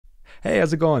Hey,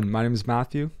 how's it going? My name is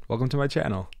Matthew. Welcome to my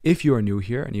channel. If you are new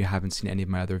here and you haven't seen any of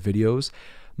my other videos,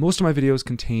 most of my videos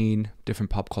contain different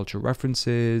pop culture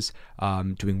references,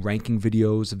 doing ranking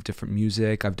videos of different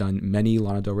music. I've done many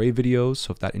Lana Del Rey videos,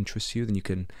 so if that interests you, then you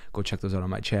can go check those out on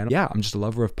my channel. Yeah, I'm just a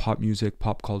lover of pop music,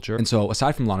 pop culture. And so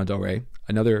aside from Lana Del Rey,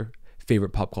 another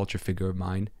favorite pop culture figure of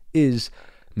mine is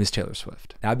Miss Taylor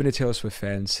Swift. Now, I've been a Taylor Swift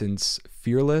fan since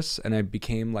Fearless, and I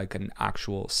became like an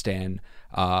actual stan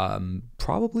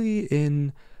probably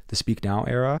in the Speak Now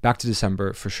era. Back to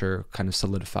December for sure kind of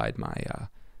solidified my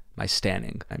my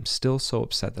standing. I'm still so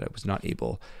upset that I was not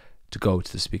able to go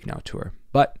to the Speak Now tour,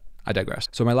 but I digress.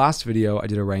 So my last video, I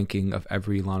did a ranking of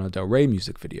every Lana Del Rey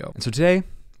music video. And so today,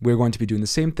 we're going to be doing the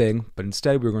same thing, but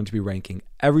instead we're going to be ranking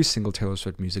every single Taylor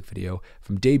Swift music video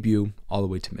from debut all the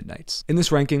way to Midnights. In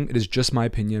this ranking, it is just my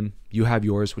opinion. You have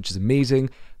yours, which is amazing.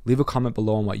 Leave a comment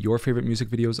below on what your favorite music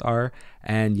videos are.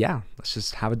 And yeah, let's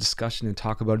just have a discussion and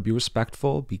talk about it. Be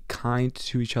respectful, be kind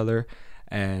to each other.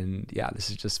 And yeah,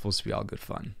 this is just supposed to be all good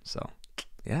fun. So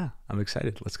yeah, I'm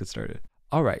excited. Let's get started.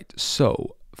 All right,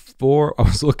 so I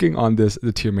was looking on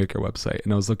the Tier Maker website,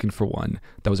 and I was looking for one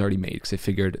that was already made because I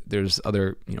figured there's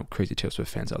other, crazy Taylor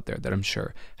Swift fans out there that I'm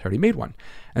sure had already made one.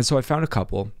 And so I found a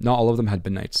couple. Not all of them had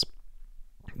Midnights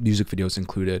music videos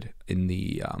included in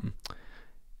the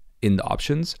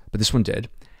options, but this one did.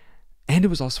 And it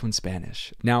was also in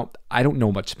Spanish. Now, I don't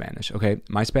know much Spanish, okay?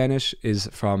 My Spanish is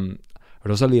from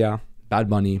Rosalia, Bad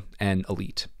Bunny, and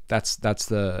Elite. That's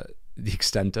the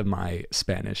extent of my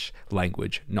Spanish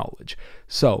language knowledge.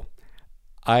 So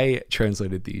I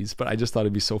translated these, but I just thought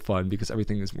it'd be so fun because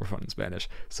everything is more fun in Spanish.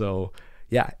 So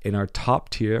yeah, in our top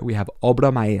tier, we have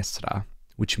Obra Maestra,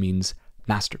 which means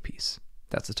masterpiece.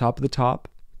 That's the top of the top,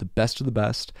 the best of the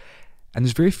best. And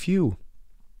there's very few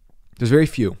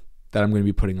that I'm going to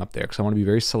be putting up there because I want to be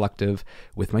very selective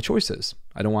with my choices.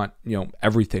 I don't want,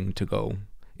 everything to go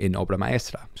in Obra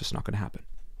Maestra. It's just not going to happen.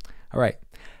 All right.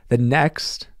 The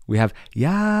next, we have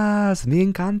Yes, me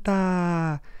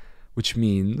encanta, which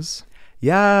means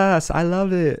yes, I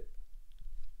love it.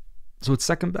 So it's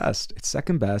second best. It's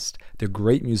second best. They're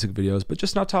great music videos, but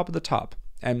just not top of the top.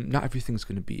 And not everything's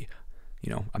going to be,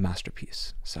 a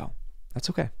masterpiece. So that's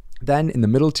okay. Then in the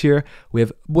middle tier, we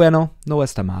have Bueno, no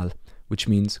está mal, which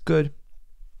means good.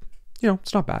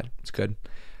 It's not bad. It's good.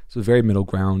 So very middle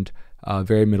ground,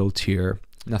 very middle tier.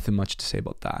 Nothing much to say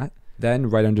about that. Then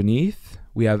right underneath,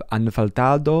 we have Han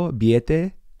faltado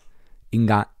billete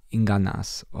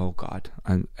ganas. Oh God.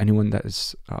 Anyone that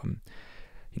is,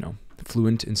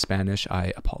 fluent in Spanish,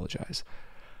 I apologize.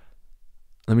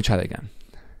 Let me try that again.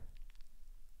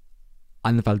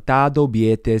 Han faltado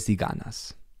billetes y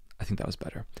ganas. I think that was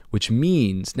better. Which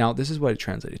means, now this is what it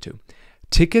translated to.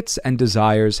 Tickets and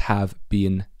desires have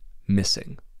been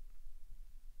missing.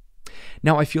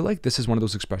 Now, I feel like this is one of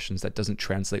those expressions that doesn't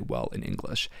translate well in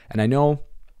English. And I know,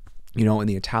 in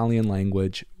the Italian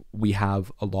language, we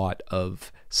have a lot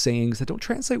of sayings that don't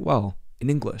translate well in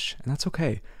English, and that's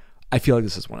okay. I feel like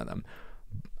this is one of them.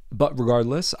 But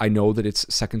regardless, I know that it's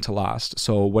second to last.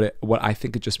 So what I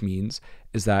think it just means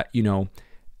is that,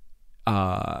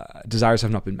 desires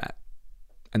have not been met.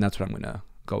 And that's what I'm going to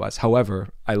go as. However,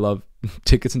 I love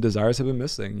tickets and desires have been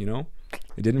missing,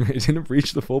 It didn't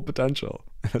reach the full potential.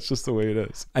 That's just the way it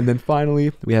is. And then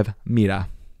finally, we have Mira.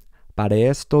 Para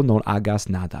esto no hagas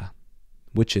nada.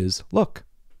 Which is, look,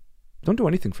 don't do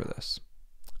anything for this.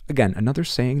 Again, another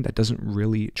saying that doesn't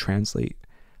really translate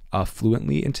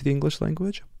fluently into the English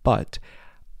language, but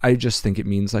I just think it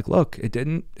means like, look, it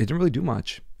didn't really do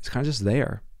much. It's kind of just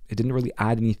there. It didn't really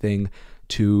add anything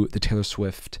to the Taylor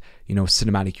Swift,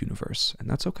 cinematic universe, and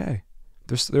that's okay.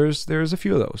 There's a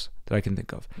few of those that I can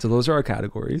think of. So those are our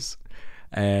categories,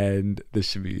 and this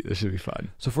should be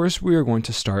fun. So first we are going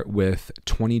to start with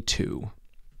 22.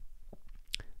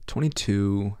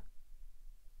 22.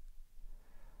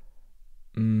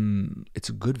 It's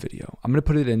a good video. I'm gonna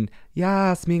put it in.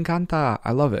 Yes, me encanta.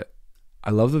 I love it.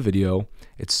 I love the video.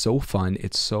 It's so fun.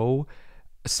 It's so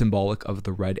symbolic of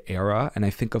the Red era, and I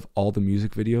think of all the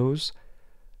music videos.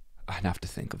 I'd have to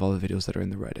think of all the videos that are in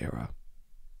the Red era.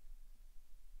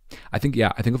 I think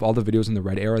of all the videos in the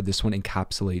Red era, this one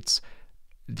encapsulates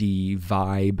the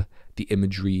vibe, the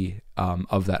imagery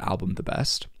of that album the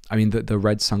best. I mean, the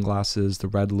red sunglasses, the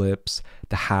red lips,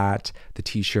 the hat, the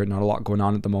t-shirt, not a lot going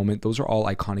on at the moment. Those are all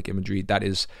iconic imagery that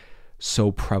is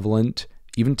so prevalent.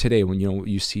 Even today, when,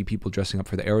 you see people dressing up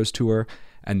for the Eras tour,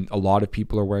 and a lot of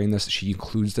people are wearing this, she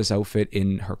includes this outfit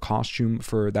in her costume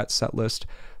for that set list.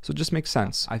 So it just makes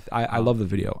sense. I love the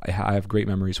video. I have great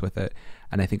memories with it.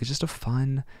 And I think it's just a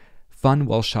fun,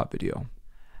 well-shot video.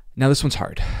 Now this one's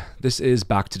hard. This is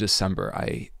Back to December.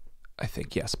 I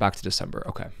think, yes, Back to December.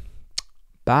 Okay.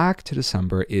 Back to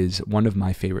December is one of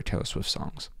my favorite Taylor Swift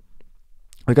songs.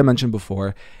 Like I mentioned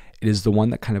before, it is the one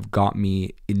that kind of got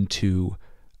me into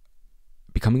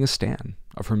becoming a stan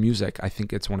of her music. I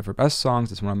think it's one of her best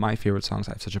songs. It's one of my favorite songs.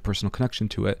 I have such a personal connection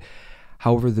to it.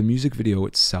 However, the music video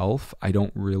itself, I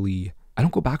don't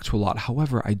go back to a lot.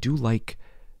 However, I do like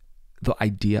the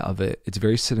idea of it. It's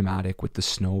very cinematic with the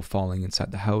snow falling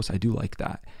inside the house. I do like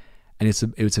that. And it's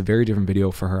a very different video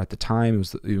for her at the time.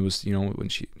 It was you know, when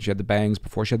she had the bangs,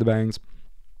 before she had the bangs.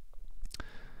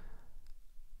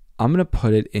 I'm going to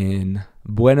put it in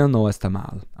Bueno no está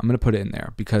mal. I'm going to put it in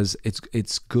there because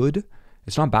it's good.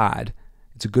 It's not bad.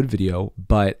 It's a good video,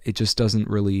 but it just doesn't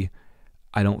really,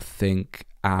 I don't think,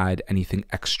 add anything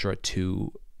extra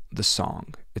to the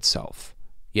song itself.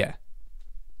 Yeah,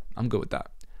 I'm good with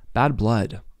that. Bad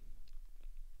Blood.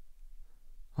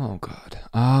 Oh God.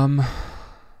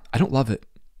 I don't love it.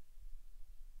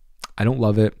 I don't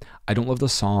love it. I don't love the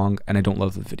song, and I don't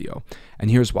love the video. And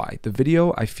here's why. The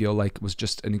video, I feel like, was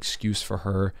just an excuse for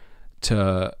her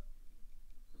to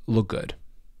look good.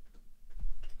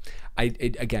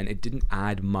 It didn't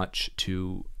add much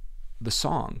to the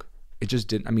song. It just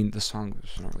didn't. I mean, the song,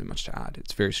 there's not really much to add.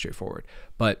 It's very straightforward.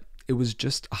 But it was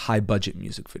just a high budget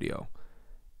music video.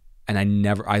 And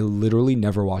I literally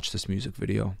never watched this music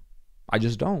video. I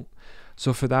just don't.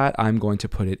 So for that, I'm going to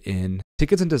put it in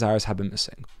Tickets and Desires Have Been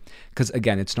Missing. Because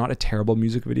again, it's not a terrible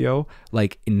music video.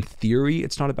 Like in theory,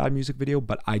 it's not a bad music video,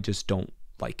 but I just don't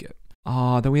like it.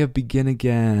 Then we have Begin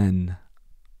Again.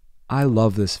 I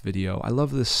love this video. I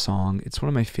love this song. It's one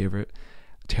of my favorite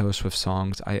Taylor Swift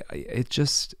songs.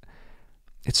 It's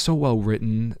so well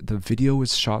written. The video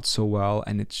is shot so well,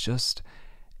 and it's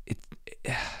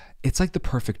like the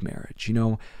perfect marriage, you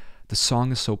know? The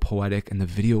song is so poetic and the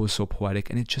video is so poetic,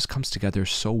 and it just comes together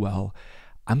so well.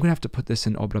 I'm going to have to put this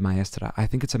in Obra Maestra. I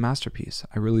think it's a masterpiece.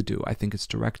 I really do. I think it's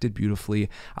directed beautifully.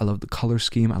 I love the color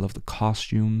scheme. I love the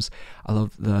costumes. I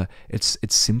love it's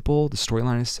simple. The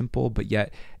storyline is simple, but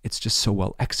yet it's just so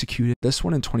well executed. This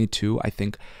one and 22, I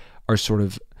think, are sort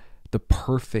of the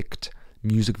perfect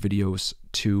music videos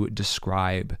to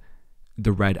describe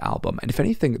the Red album. And if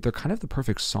anything, they're kind of the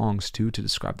perfect songs too to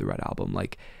describe the Red album.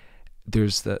 Like,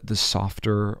 there's the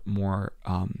softer, more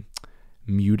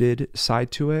muted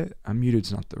side to it. Muted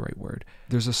is not the right word.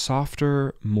 There's a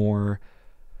softer, more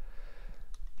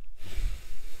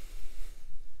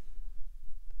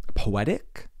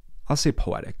poetic. I'll say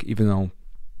poetic, even though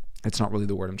it's not really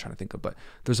the word I'm trying to think of. But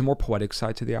there's a more poetic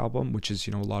side to the album, which is,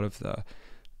 you know, a lot of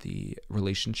the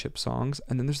relationship songs,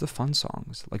 and then there's the fun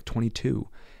songs like 22.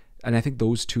 And I think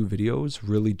those two videos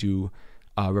really do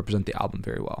represent the album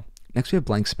very well. Next, we have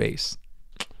Blank Space.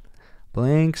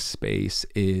 Blank Space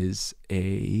is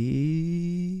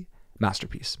a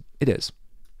masterpiece. It is.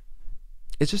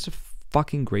 It's just a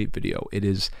fucking great video. It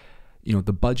is, you know,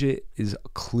 the budget is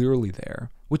clearly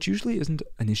there, which usually isn't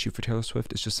an issue for Taylor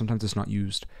Swift. It's just sometimes it's not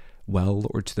used well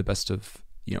or to the best of,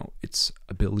 you know, its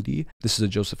ability. This is a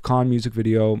Joseph Kahn music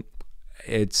video.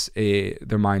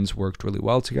 Their minds worked really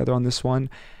well together on this one.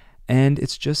 And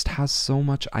it just has so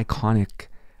much iconic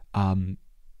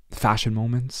fashion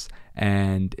moments,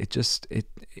 and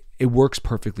it works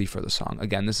perfectly for the song.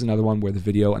 Again, this is another one where the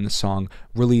video and the song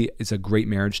really is a great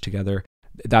marriage together.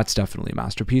 That's definitely a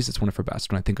masterpiece. It's one of her best.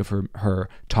 When I think of her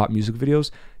top music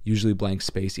videos, usually Blank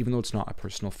Space, even though it's not a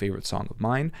personal favorite song of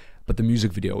mine, but the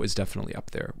music video is definitely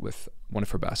up there with one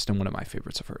of her best and one of my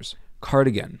favorites of hers.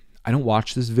 Cardigan. I don't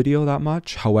watch this video that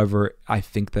much. However, I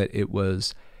think that it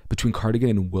was between Cardigan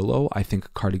and Willow. I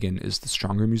think Cardigan is the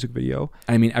stronger music video.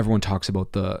 And I mean, everyone talks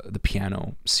about the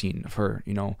piano scene of her,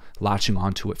 you know, latching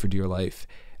onto it for dear life,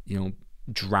 you know,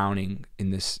 drowning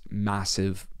in this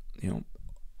massive, you know,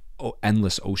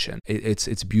 endless ocean.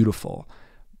 It's beautiful,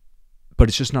 but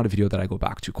it's just not a video that I go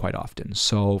back to quite often.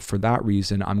 So for that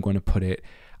reason, I'm going to put it,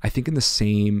 I think, in the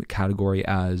same category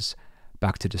as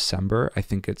Back to December. I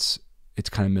think it's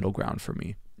kind of middle ground for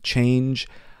me. Change.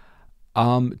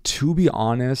 To be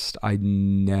honest, I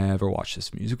never watched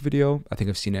this music video. I think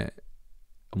I've seen it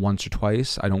once or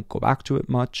twice. I don't go back to it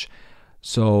much.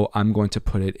 So I'm going to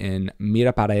put it in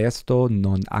Mira para esto,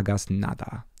 non hagas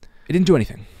nada. It didn't do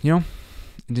anything, you know?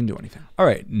 It didn't do anything. All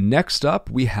right, next up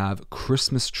we have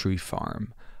Christmas Tree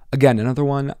Farm. Again, another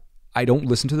one. I don't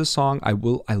listen to this song. I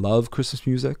love Christmas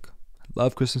music. I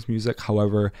love Christmas music.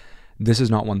 However, this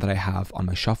is not one that I have on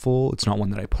my shuffle. It's not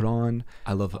one that I put on.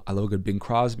 I love a good Bing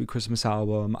Crosby Christmas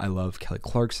album. I love Kelly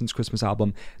Clarkson's Christmas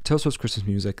album. Taylor Swift's Christmas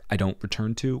music I don't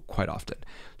return to quite often.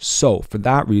 So for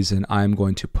that reason, I'm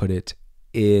going to put it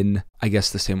in, I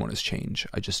guess, the same one as Change.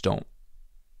 I just don't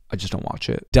watch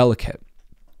it. Delicate.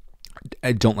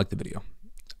 I don't like the video.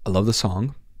 I love the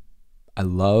song. I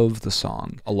love the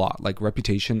song a lot. Like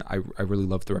Reputation, I really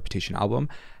love the Reputation album.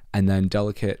 And then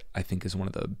Delicate, I think, is one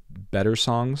of the better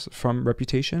songs from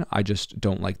Reputation. I just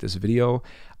don't like this video.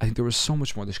 I think there was so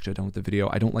much more they should have done with the video.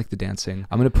 I don't like the dancing.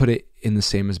 I'm going to put it in the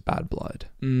same as Bad Blood.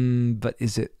 But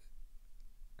is it?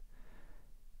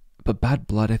 But Bad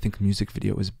Blood, I think music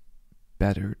video is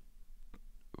better.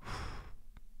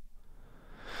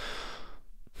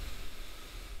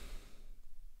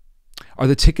 Are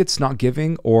the tickets not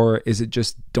giving, or is it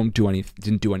just didn't do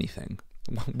anything?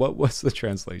 What was the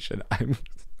translation?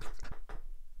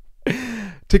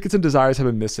 Tickets and desires have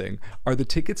been missing. Are the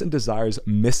tickets and desires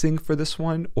missing for this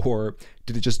one, or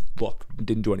did it just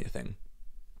didn't do anything?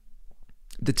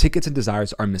 The tickets and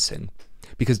desires are missing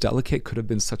because Delicate could have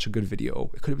been such a good video.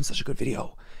 It could have been such a good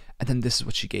video. And then this is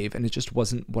what she gave, and it just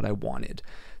wasn't what I wanted.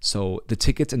 So the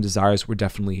tickets and desires were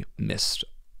definitely missed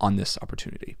on this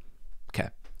opportunity. Okay.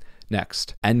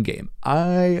 Next, Endgame.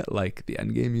 I like the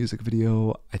Endgame music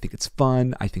video. I think it's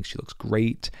fun. I think she looks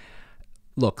great.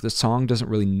 Look, the song doesn't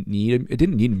really it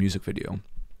didn't need a music video.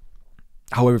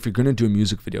 However, if you're going to do a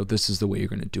music video, this is the way you're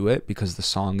going to do it, because the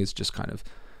song is just kind of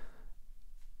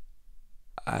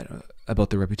about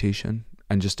the reputation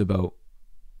and just about,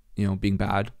 being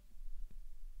bad.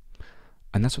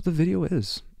 And that's what the video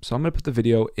is. So I'm going to put the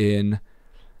video in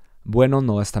Bueno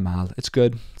no está mal. It's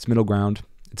good. It's middle ground.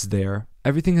 It's there.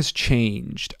 Everything has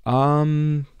changed.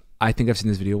 I think I've seen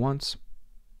this video once.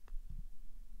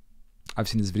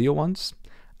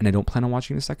 And I don't plan on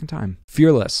watching it a second time.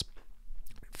 Fearless,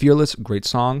 great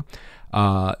song.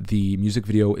 The music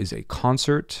video is a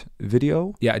concert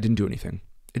video. Yeah, it didn't do anything.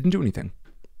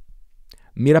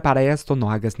 Mira para esto, no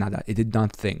hagas nada. It did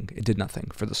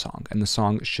nothing for the song. And the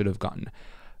song should have gotten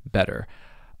better.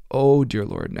 Oh, dear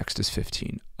Lord, next is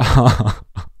 15.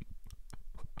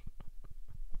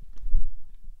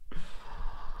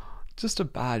 Just a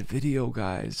bad video,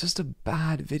 guys. Just a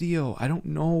bad video. I don't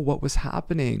know what was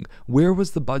happening. Where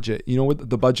was the budget? You know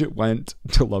what? The budget went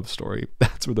to Love Story.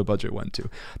 That's where the budget went to.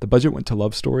 The budget went to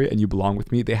Love Story and You Belong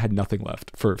With Me. They had nothing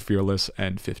left for Fearless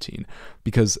and 15,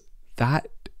 because that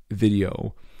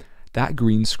video, that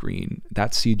green screen,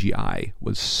 that CGI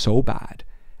was so bad,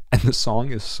 and the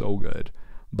song is so good.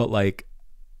 But like,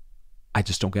 I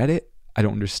just don't get it. I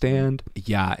don't understand.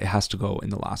 Yeah, it has to go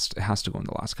in the last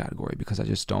category, because I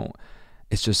just don't.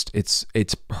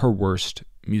 It's her worst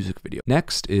music video.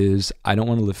 Next is I Don't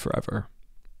Want to Live Forever.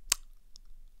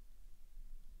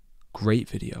 Great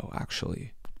video,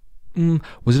 actually.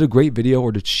 Was it a great video,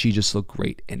 or did she just look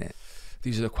great in it?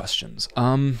 These are the questions.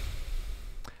 I'm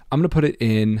gonna put it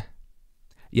in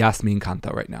Yes Me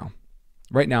Encanta right now.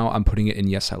 Right now, I'm putting it in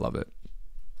Yes I Love It.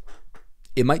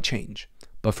 It might change,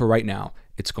 but for right now,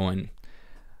 it's going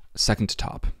second to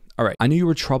top. All right. I Knew You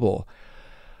Were Trouble.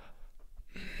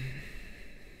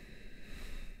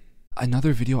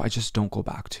 Another video I just don't go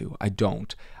back to. I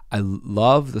don't. I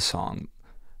love the song,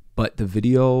 but the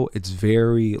video, it's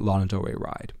very Lana Del Rey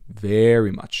Ride.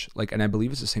 Very much. Like, and I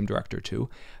believe it's the same director too,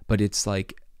 but it's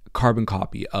like carbon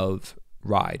copy of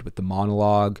Ride, with the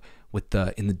monologue, with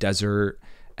the in the desert,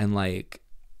 and like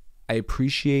I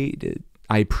appreciate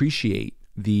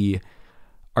the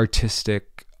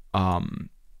artistic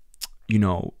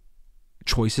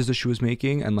choices that she was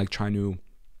making, and like trying to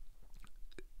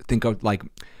think of like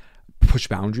push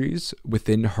boundaries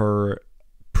within her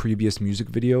previous music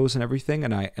videos and everything.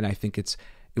 And I think it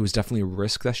was definitely a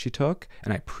risk that she took,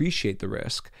 and I appreciate the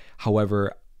risk.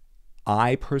 However,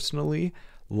 I personally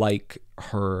like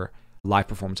her live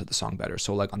performance of the song better.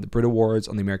 So like on the Brit Awards,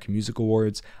 on the American Music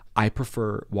Awards, I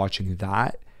prefer watching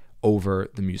that over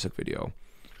the music video.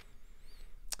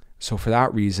 So for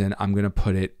that reason, I'm going to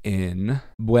put it in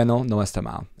Bueno no está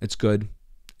mal. It's good.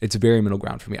 It's very middle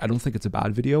ground for me. I don't think it's a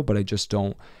bad video, but I just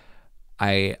don't,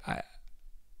 I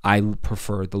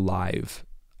prefer the live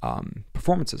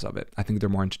performances of it. I think they're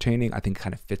more entertaining. I think it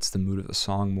kind of fits the mood of the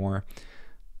song more.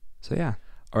 So yeah.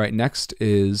 All right, next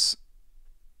is,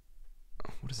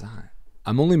 what is that?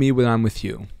 I'm Only Me When I'm With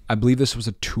You. I believe this was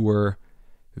a tour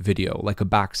video, like a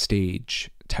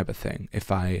backstage type of thing.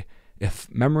 If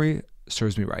memory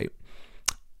serves me right.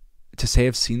 To say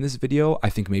I've seen this video, I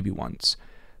think maybe once.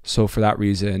 So for that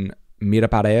reason, Mira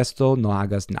para esto, no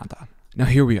hagas nada. Now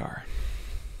here we are.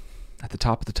 At the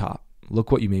top of the top.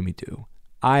 Look What You Made Me Do.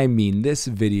 I mean, this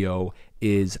video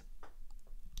is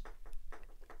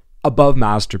above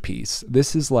masterpiece.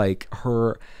 This is like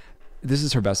her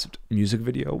best music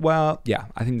video. Well, yeah,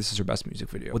 I think this is her best music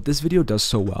video. What this video does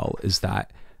so well is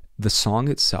that the song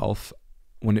itself,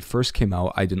 when it first came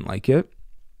out, I didn't like it.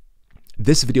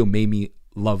 This video made me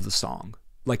love the song.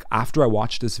 Like after I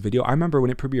watched this video, I remember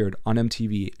when it premiered on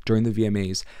MTV during the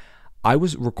VMAs, I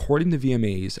was recording the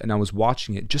VMAs and I was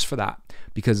watching it just for that,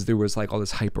 because there was like all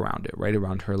this hype around it, right?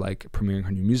 Around her like premiering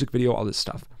her new music video, all this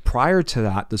stuff. Prior to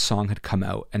that, the song had come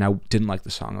out and I didn't like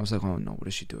the song. I was like, oh no, what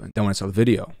is she doing? Then when I saw the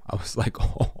video, I was like,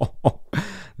 oh,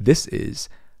 this is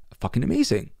fucking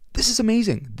amazing. This is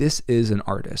amazing. This is an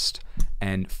artist.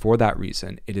 And for that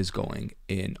reason, it is going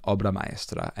in Obra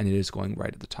Maestra, and it is going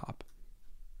right at the top.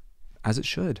 As it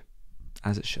should.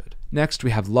 As it should. Next,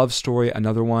 we have Love Story,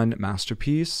 another one,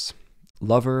 masterpiece.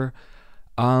 Lover.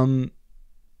 I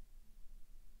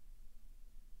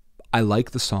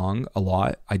like the song a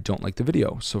lot. I don't like the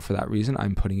video. So for that reason,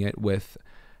 I'm putting it with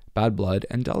Bad Blood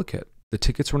and Delicate. The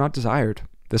tickets were not desired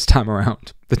this time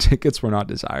around. The tickets were not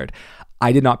desired.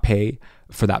 I did not pay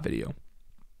for that video.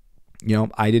 You know,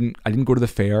 I didn't go to the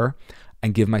fair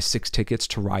and give my 6 tickets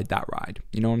to ride that ride.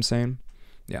 You know what I'm saying?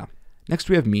 Yeah. Next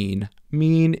we have Mean.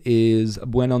 Mean is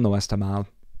bueno no está mal.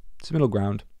 It's middle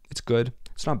ground. It's good.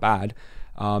 It's not bad.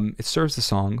 It serves the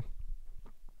song,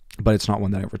 but it's not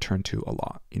one that I return to a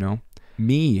lot, you know?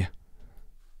 Me.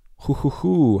 Hoo hoo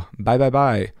hoo. Bye bye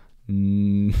bye.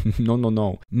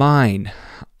 No. Mine.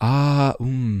 I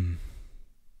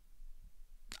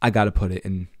gotta put it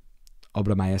in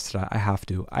Obra Maestra. I have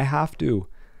to.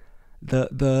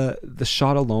 The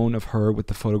shot alone of her with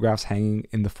the photographs hanging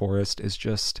in the forest is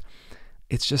just,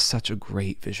 it's just such a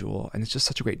great visual, and it's just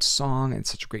such a great song, and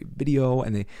it's such a great video,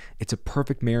 and it's a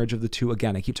perfect marriage of the two.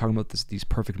 Again, I keep talking about these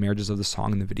perfect marriages of the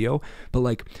song and the video, but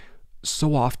like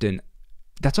so often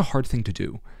that's a hard thing to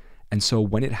do. And so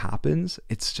when it happens,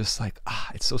 it's just like,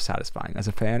 it's so satisfying. As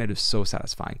a fan, it is so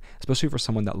satisfying, especially for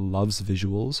someone that loves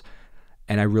visuals.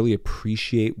 And I really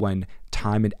appreciate when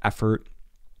time and effort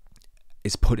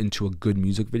is put into a good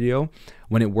music video.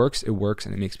 When it works,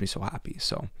 and it makes me so happy.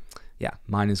 So yeah,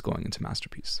 mine is going into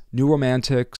masterpiece. New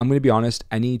Romantic. I'm going to be honest,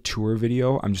 any tour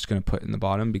video, I'm just going to put in the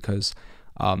bottom because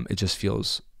it just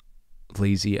feels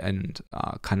lazy and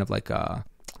kind of like they're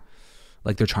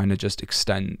trying to just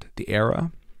extend the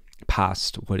era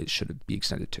past what it should be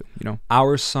extended to, you know?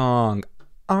 Our song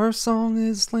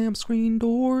is Slam Screen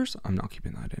Doors. I'm not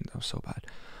keeping that in. That was so bad.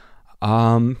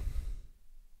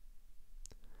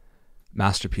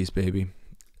 Masterpiece, baby.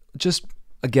 Just,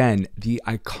 again, the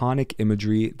iconic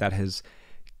imagery that has,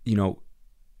 you know,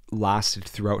 lasted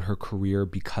throughout her career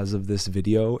because of this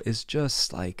video is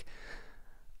just like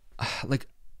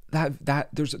that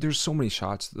there's so many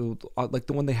shots. Like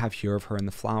the one they have here of her in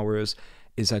the flowers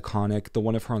is iconic. The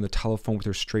one of her on the telephone with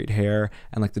her straight hair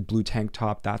and like the blue tank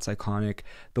top, that's iconic.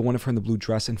 The one of her in the blue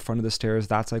dress in front of the stairs,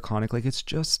 that's iconic. Like it's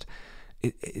just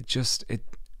it just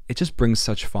brings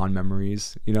such fond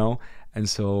memories, you know? And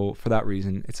so for that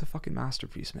reason, it's a fucking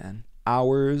masterpiece, man.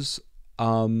 Hours,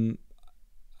 I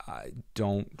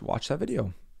don't watch that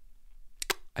video.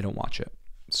 I don't watch it.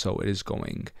 So it is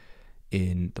going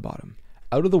in the bottom.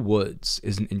 Out of the Woods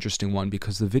is an interesting one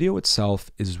because the video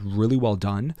itself is really well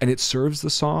done and it serves the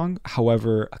song.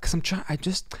 However,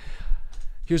 because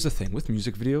here's the thing with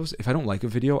music videos, if I don't like a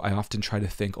video, I often try to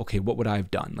think, okay, what would I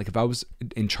have done? Like if I was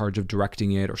in charge of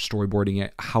directing it or storyboarding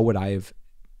it, how would I have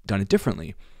done it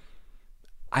differently?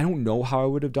 I don't know how I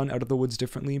would have done Out of the Woods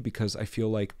differently because I feel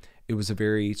like it was a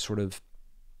very sort of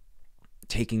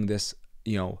taking this,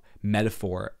 you know,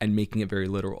 metaphor and making it very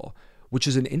literal, which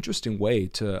is an interesting way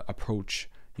to approach,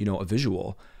 you know, a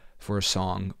visual for a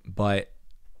song. But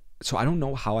so I don't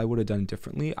know how I would have done it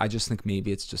differently. I just think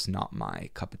maybe it's just not my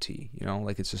cup of tea, you know,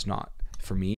 like it's just not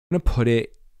for me. I'm going to put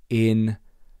it in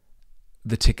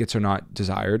the tickets are not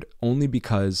desired only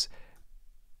because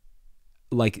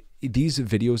like these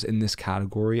videos in this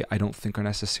category, I don't think are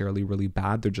necessarily really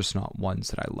bad. They're just not ones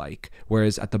that I like.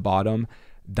 Whereas at the bottom,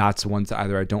 that's ones that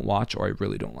either I don't watch or I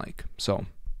really don't like. So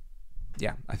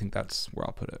yeah, I think that's where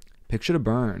I'll put it. Picture to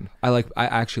Burn. I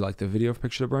actually like the video of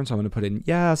Picture to Burn, so I'm gonna put in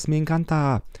yes, me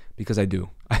encanta, because I do.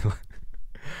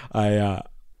 I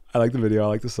like the video. I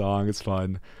like the song. It's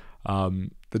fun.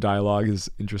 The dialogue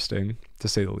is interesting to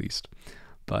say the least.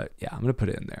 But yeah, I'm gonna put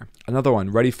it in there. Another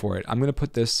one, Ready for It. I'm gonna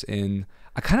put this in.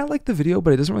 I kind of like the video,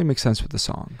 but it doesn't really make sense with the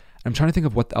song. I'm trying to think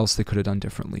of what else they could have done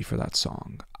differently for that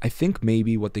song. I think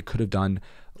maybe what they could have done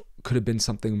could have been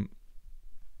something.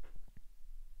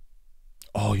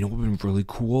 Oh, you know what would have been really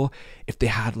cool? If they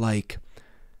had like,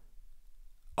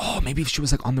 maybe if she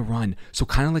was like on the run. So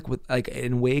kind of like with like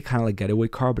in a way, kind of like Getaway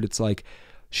Car, but it's like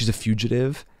she's a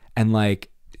fugitive and like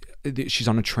she's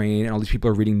on a train and all these people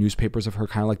are reading newspapers of her,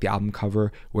 kind of like the album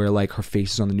cover where like her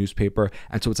face is on the newspaper.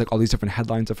 And so it's like all these different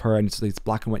headlines of her and it's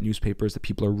black and white newspapers that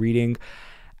people are reading.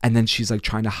 And then she's like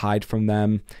trying to hide from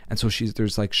them. And so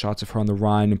there's like shots of her on the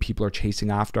run and people are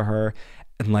chasing after her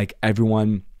and like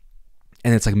everyone.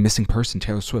 And it's like missing person,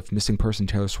 Taylor Swift, missing person,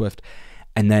 Taylor Swift.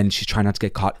 and then she's trying not to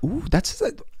get caught. Ooh, this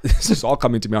is all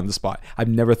coming to me on the spot. I've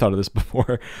never thought of this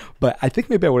before, but I think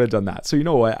maybe I would have done that. So you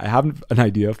know what? I have an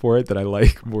idea for it that I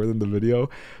like more than the video.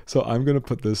 So I'm going to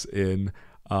put this in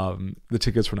The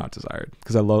Tickets Were Not Desired,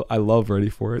 because I love Ready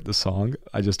For It, the song.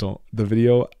 I just don't, the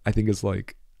video I think is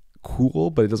like cool,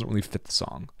 but it doesn't really fit the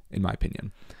song in my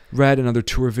opinion. Red, another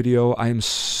tour video. I am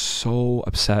so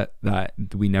upset that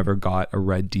we never got a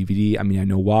Red DVD. I mean, I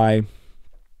know why,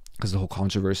 because the whole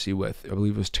controversy with, I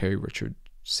believe it was Terry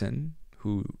Richardson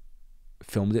who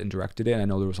filmed it and directed it. And I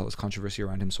know there was all this controversy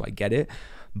around him, so I get it.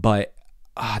 But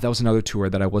that was another tour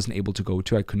that I wasn't able to go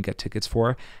to. I couldn't get tickets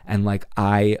for. And like,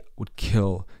 I would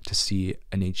kill to see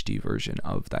an HD version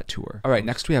of that tour. All right,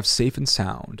 next we have Safe and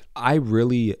Sound. I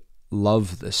really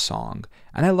love this song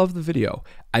and I love the video.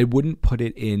 I wouldn't put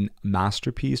it in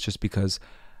masterpiece just because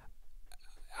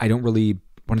I don't really,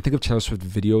 when I think of Taylor Swift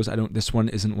videos, this one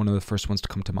isn't one of the first ones to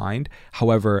come to mind.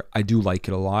 However, I do like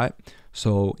it a lot.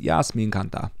 So yes, me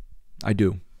encanta. I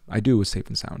do with Safe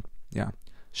and Sound. Yeah.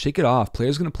 Shake It Off.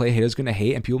 Players gonna play, haters gonna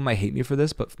hate, and people might hate me for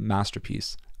this, but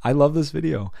masterpiece. I love this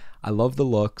video. I love the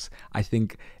looks. I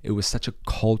think it was such a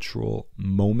cultural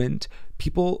moment.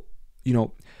 People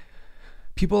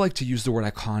like to use the word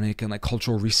iconic and like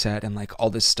cultural reset and like all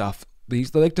this stuff. They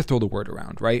like to throw the word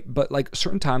around, right? But like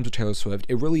certain times with Taylor Swift,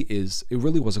 it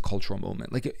really was a cultural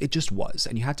moment. Like it just was.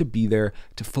 And you had to be there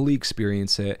to fully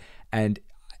experience it. And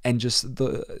just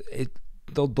the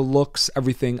looks,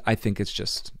 everything, I think it's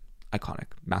just iconic,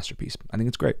 masterpiece. I think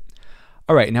it's great.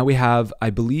 All right, now we have, I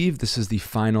believe this is the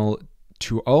final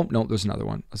tour. Oh, no, there's another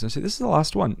one. I was gonna say this is the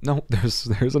last one. No,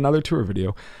 there's another tour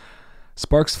video.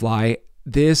 Sparks Fly.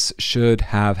 This should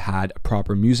have had a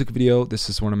proper music video. This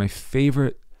is one of my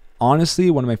favorite,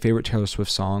 honestly, one of my favorite Taylor Swift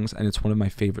songs, and it's one of my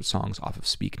favorite songs off of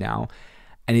Speak Now,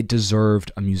 and it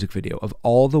deserved a music video. Of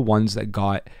all the ones that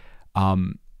got,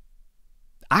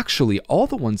 actually, all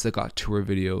the ones that got tour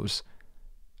videos,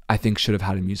 I think should have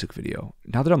had a music video.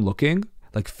 Now that I'm looking,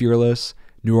 like Fearless,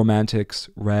 New Romantics,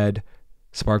 Red,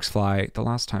 Sparks Fly, the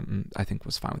last time I think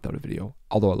was fine without a video,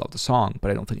 although I love the song,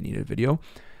 but I don't think it needed a video.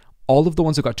 All of the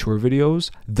ones that got tour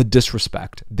videos, the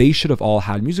disrespect, they should have all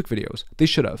had music videos. They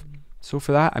should have. So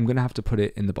for that, I'm going to have to put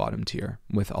it in the bottom tier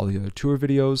with all the other tour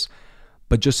videos.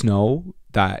 But just know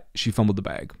that she fumbled the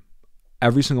bag.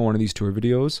 Every single one of these tour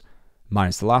videos,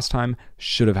 minus the last time,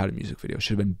 should have had a music video.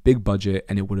 Should have been big budget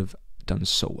and it would have done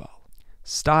so well.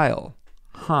 Style.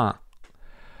 I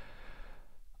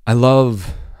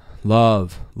love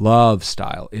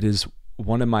Style. It is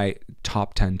one of my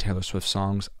top 10 Taylor Swift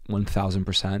songs,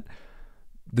 1000%.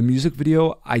 The music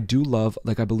video, I do love,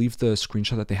 like I believe the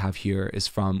screenshot that they have here is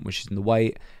from when she's in the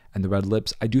white and the red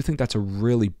lips. I do think that's a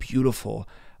really beautiful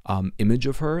image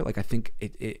of her. Like I think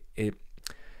it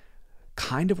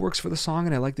kind of works for the song,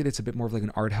 and I like that it's a bit more of like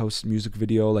an art house music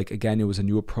video. Like again, it was a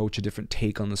new approach, a different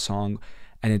take on the song,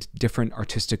 and it's different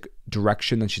artistic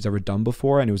direction than she's ever done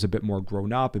before, and it was a bit more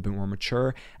grown up, a bit more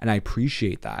mature, and I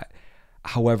appreciate that.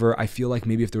 However, I feel like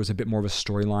maybe if there was a bit more of a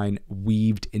storyline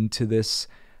weaved into this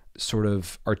sort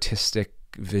of artistic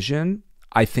vision,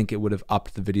 I think it would have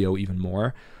upped the video even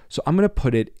more. So I'm going to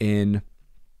put it in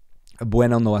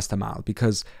Bueno No Está Mal,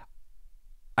 because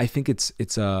I think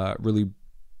it's a really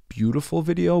beautiful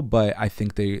video, but I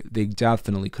think they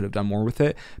definitely could have done more with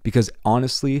it, because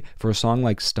honestly, for a song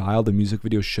like Style, the music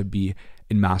video should be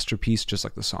in masterpiece, just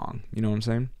like the song. You know what I'm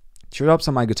saying? Tear Ups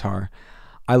on My Guitar.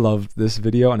 I love this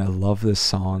video and I love this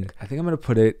song. I think I'm going to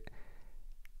put it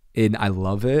in I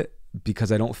Love It,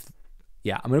 because I'm going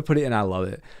to put it in I Love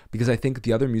It, because I think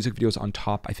the other music videos on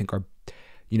top, I think are,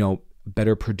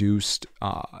 better produced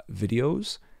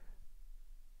videos.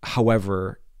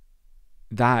 However,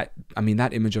 that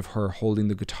image of her holding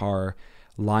the guitar,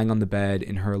 lying on the bed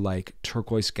in her like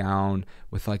turquoise gown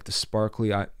with like the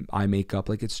sparkly eye makeup,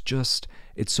 like it's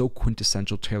so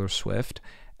quintessential Taylor Swift.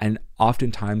 And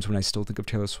oftentimes when I still think of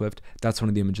Taylor Swift, that's one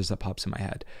of the images that pops in my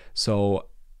head. So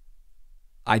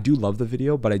I do love the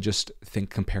video, but I just think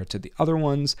compared to the other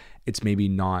ones, it's maybe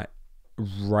not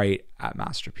right at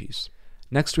masterpiece.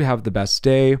 Next, we have The Best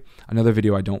Day, another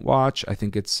video I don't watch. I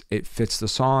think it fits the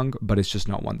song, but it's just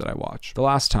not one that I watch. The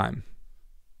Last Time,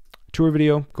 tour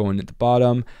video, going at the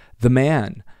bottom. The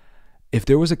Man, if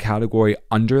there was a category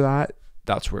under that,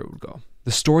 that's where it would go.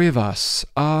 The Story of Us,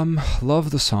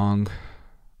 love the song.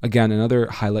 Again, another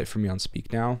highlight for me on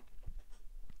Speak Now.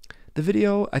 The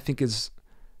video, I think, is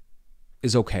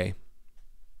okay.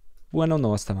 Bueno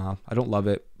no está mal. I don't love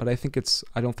it, but I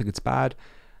don't think it's bad.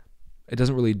 It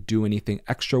doesn't really do anything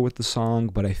extra with the song,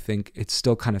 but I think it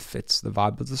still kind of fits the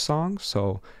vibe of the song.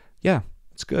 So yeah,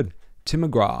 it's good. Tim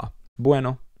McGraw,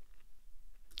 Bueno.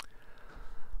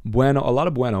 Bueno, a lot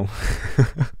of bueno.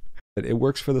 It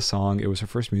works for the song. It was her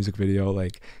first music video.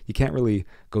 Like, you can't really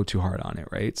go too hard on it,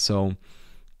 right? So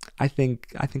I think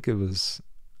it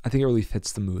really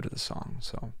fits the mood of the song.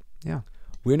 So yeah.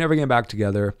 We're Never Getting Back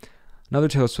Together. Another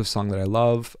Taylor Swift song that I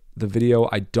love. The video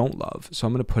I don't love. So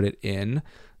I'm going to put it in.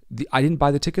 I didn't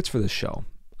buy the tickets for this show.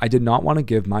 I did not want to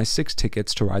give my 6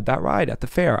 tickets to ride that ride at the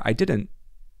fair. I didn't.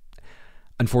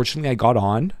 Unfortunately, I got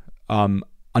on,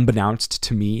 unbeknownst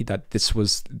to me that this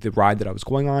was the ride that I was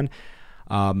going on.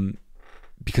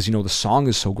 Because, the song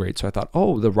is so great. So I thought,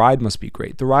 oh, the ride must be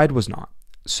great. The ride was not.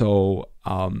 So,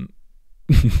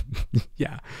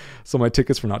 yeah. So my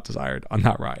tickets were not desired on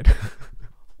that ride.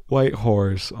 White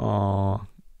Horse. Aw.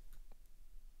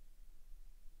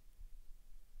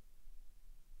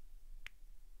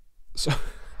 So I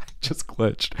just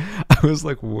glitched. I was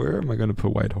like, where am I going to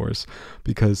put White Horse?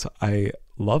 Because I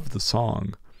love the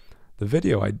song. The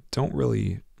video I don't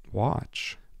really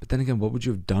watch. But then again, what would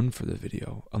you have done for the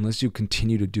video? Unless you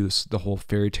continue to do the whole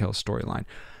fairy tale storyline.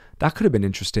 That could have been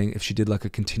interesting if she did like a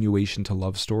continuation to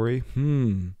Love Story.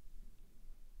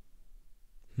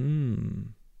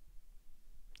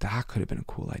 That could have been a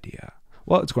cool idea.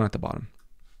 Well, it's going at the bottom.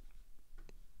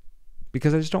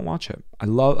 Because I just don't watch it. I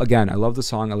love the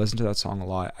song. I listen to that song a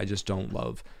lot. I just don't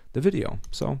love the video.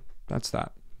 So that's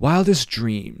that. Wildest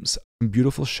Dreams. Some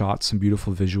beautiful shots, some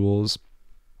beautiful visuals.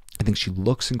 I think she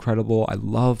looks incredible. I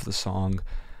love the song.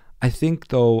 I think,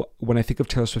 though, when I think of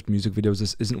Taylor Swift music videos,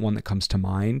 this isn't one that comes to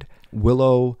mind.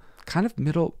 Willow, kind of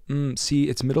middle.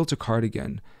 It's middle to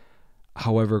Cardigan.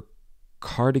 However,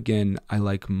 Cardigan I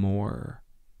like more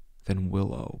than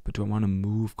Willow. But do I want to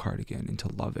move Cardigan into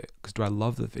Love It? Because do I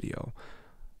love the video?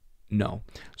 No.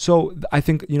 So I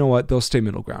think, you know what? They'll stay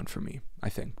middle ground for me. I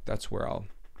think that's where I'll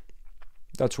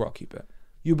keep it.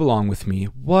 You Belong With Me.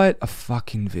 What a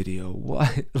fucking video.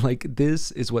 What? Like,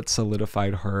 this is what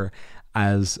solidified her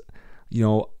as,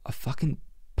 a fucking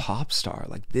pop star.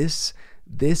 Like, this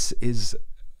is,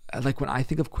 like, when I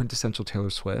think of quintessential Taylor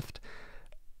Swift,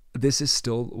 this is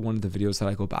still one of the videos that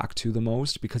I go back to the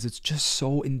most because it's just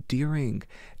so endearing.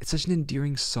 It's such an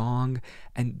endearing song,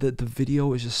 and the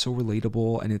video is just so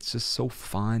relatable, and it's just so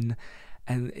fun.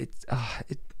 And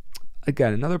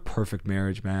again, another perfect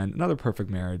marriage, man. Another perfect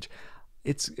marriage.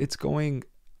 It's going,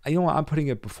 I'm putting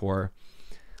it before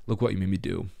Look What You Made Me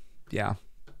Do. Yeah.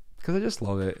 Because I just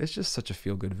love it. It's just such a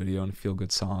feel-good video and a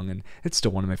feel-good song. And it's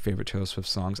still one of my favorite Taylor Swift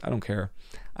songs. I don't care.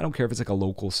 I don't care if it's like a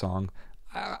local song.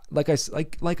 Like I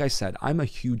said, I'm a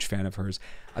huge fan of hers.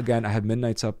 Again, I have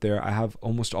Midnights up there. I have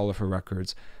almost all of her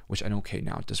records, which I know, okay,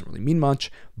 now it doesn't really mean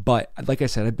much. But like I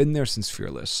said, I've been there since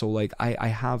Fearless. So like I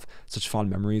have such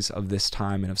fond memories of this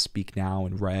time and of Speak Now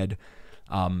and Red.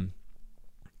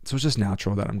 So it's just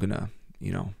natural that I'm going to,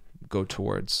 go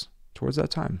towards that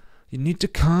time. You need to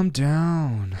calm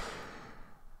down.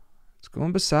 It's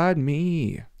going beside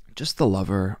me. Just The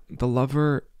Lover.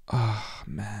 Oh,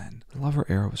 man. The Lover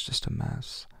era was just a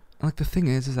mess. Like, the thing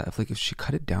is that if she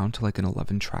cut it down to like an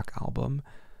 11-track album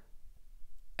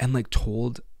and like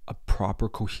told a proper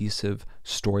cohesive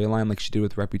storyline like she did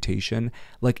with Reputation,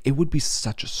 like, it would be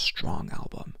such a strong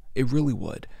album. It really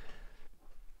would.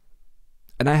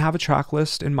 And I have a track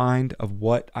list in mind of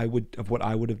what I would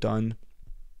have done.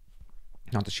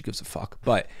 Not that she gives a fuck,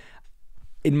 but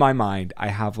in my mind, I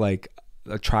have like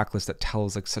a track list that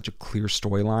tells like such a clear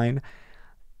storyline.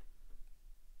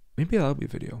 Maybe that'll be a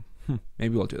video.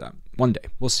 Maybe we'll do that one day.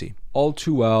 We'll see. All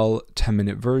Too Well,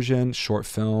 10-minute version, short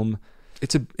film.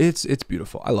 It's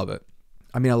beautiful. I love it.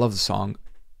 I mean, I love the song.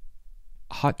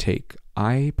 Hot take.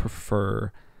 I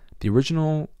prefer the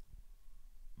original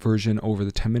version over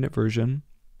the 10-minute version.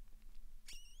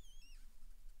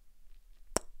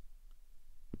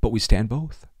 But we stand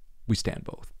both.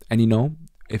 And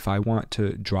if I want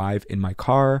to drive in my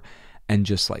car and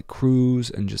just like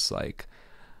cruise and just like,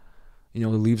 the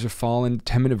leaves are falling,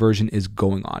 10-minute version is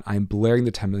going on. I'm blaring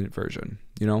the 10-minute version,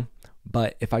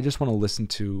 But if I just want to listen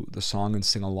to the song and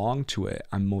sing along to it,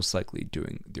 I'm most likely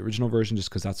doing the original version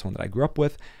just because that's the one that I grew up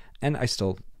with. And I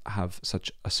still have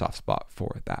such a soft spot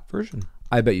for that version.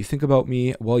 I Bet You Think About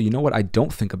Me. Well, you know what? I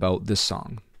don't think about this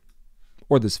song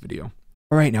or this video.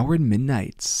 All right, now we're in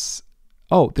Midnights.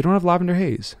 Oh, they don't have Lavender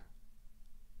Haze.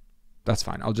 That's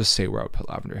fine. I'll just say where I would put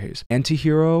Lavender Haze.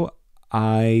 Antihero,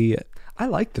 I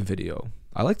like the video.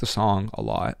 I like the song a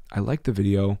lot. I like the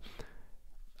video.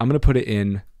 I'm going to put it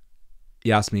in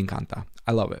Yas Me Encanta.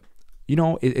 I love it.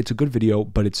 It's a good video,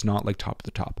 but it's not like top of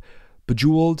the top.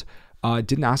 Bejeweled,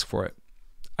 didn't ask for it.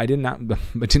 I didn't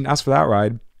ask for that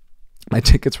ride. My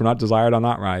tickets were not desired on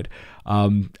that ride.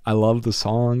 I love the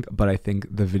song, but I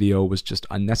think the video was just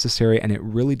unnecessary, and it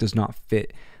really does not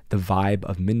fit the vibe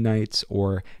of Midnights,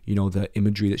 or, you know, the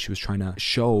imagery that she was trying to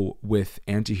show with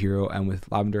Antihero and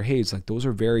with Lavender Haze. Like, those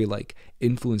are very like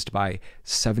influenced by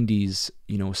 70s,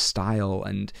 you know, style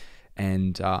and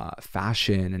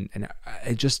fashion, and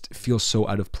it just feels so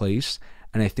out of place.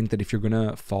 And I think that if you're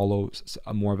gonna follow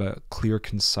a more of a clear,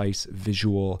 concise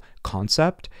visual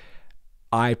concept,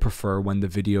 I prefer when the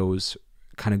videos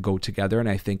kind of go together. And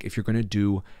I think if you're gonna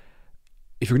do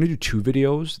two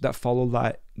videos that follow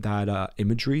that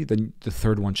imagery, then the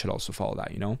third one should also follow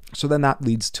that, you know? So then that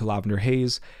leads to Lavender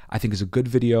Haze. I think is a good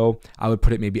video. I would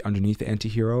put it maybe underneath the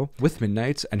Antihero. With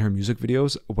Midnights and her music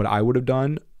videos, what I would have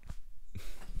done,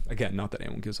 again, not that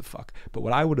anyone gives a fuck, but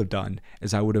what I would have done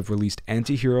is I would have released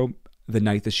Antihero the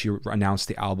night that she announced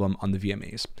the album on the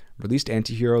VMAs. Released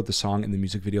Antihero, the song and the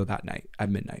music video that night at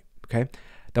midnight, okay?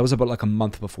 That was about like a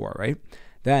month before, right?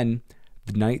 Then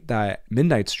the night that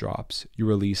Midnights drops, you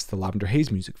release the Lavender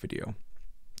Haze music video,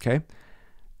 okay?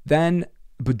 Then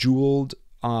Bejeweled,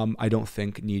 I don't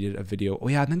think needed a video. Oh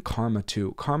yeah, and then Karma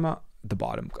too. Karma, the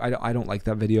bottom. I don't like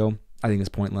that video. I think it's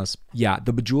pointless. Yeah,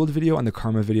 the Bejeweled video and the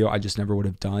Karma video, I just never would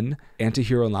have done.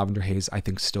 Antihero and Lavender Haze, I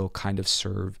think still kind of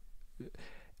serve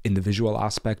in the visual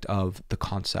aspect of the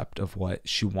concept of what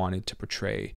she wanted to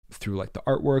portray through like the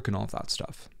artwork and all of that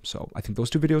stuff. So I think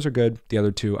those two videos are good. The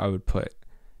other two I would put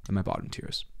in my bottom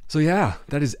tiers. So yeah,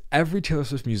 that is every Taylor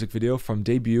Swift music video from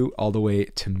debut all the way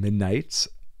to Midnights.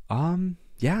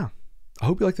 Yeah, I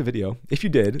hope you liked the video. If you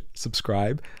did,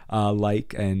 subscribe,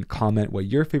 like, and comment what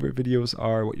your favorite videos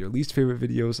are, what your least favorite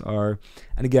videos are.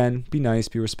 And again, be nice,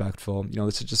 be respectful. You know,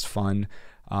 this is just fun.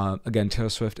 Again, Taylor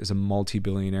Swift is a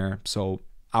multi-billionaire, so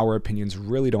our opinions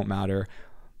really don't matter,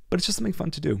 but it's just something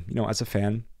fun to do. You know, as a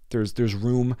fan, there's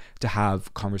room to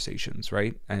have conversations,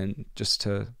 right? And just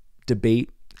to debate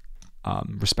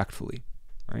respectfully,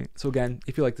 right? So again,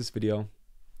 if you like this video,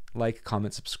 like,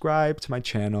 comment, subscribe to my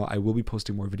channel. I will be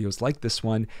posting more videos like this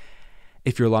one.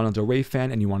 If you're a Lana Del Rey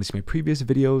fan and you want to see my previous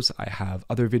videos, I have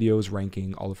other videos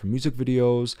ranking all of her music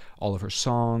videos, all of her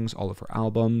songs, all of her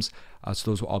albums. So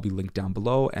those will all be linked down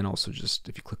below. And also just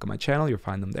if you click on my channel, you'll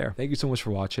find them there. Thank you so much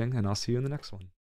for watching, and I'll see you in the next one.